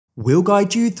We'll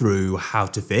guide you through how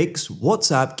to fix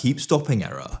WhatsApp keep stopping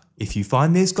error. If you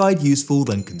find this guide useful,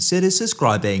 then consider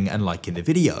subscribing and liking the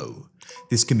video.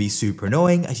 This can be super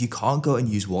annoying as you can't go and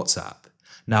use WhatsApp.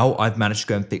 Now, I've managed to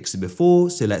go and fix it before,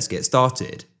 so let's get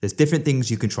started. There's different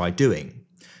things you can try doing.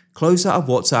 Close out of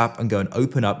WhatsApp and go and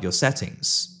open up your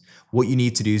settings. What you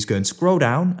need to do is go and scroll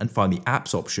down and find the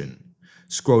apps option.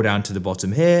 Scroll down to the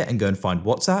bottom here and go and find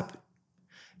WhatsApp.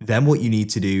 Then what you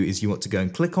need to do is you want to go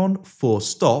and click on Force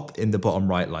Stop in the bottom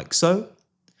right like so.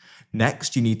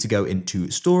 Next, you need to go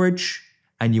into Storage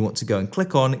and you want to go and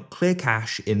click on Clear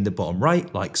Cache in the bottom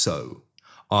right like so.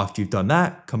 After you've done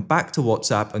that, come back to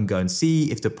WhatsApp and go and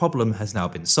see if the problem has now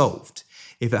been solved.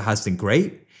 If it has, then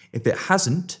great. If it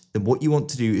hasn't, then what you want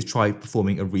to do is try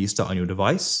performing a restart on your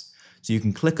device. So you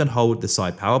can click and hold the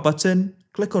side power button,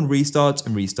 click on Restart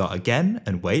and restart again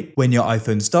and wait. When your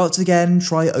iPhone starts again,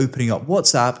 try opening up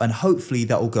WhatsApp and hopefully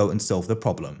that will go and solve the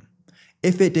problem.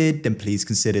 If it did, then please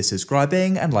consider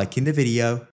subscribing and liking the video.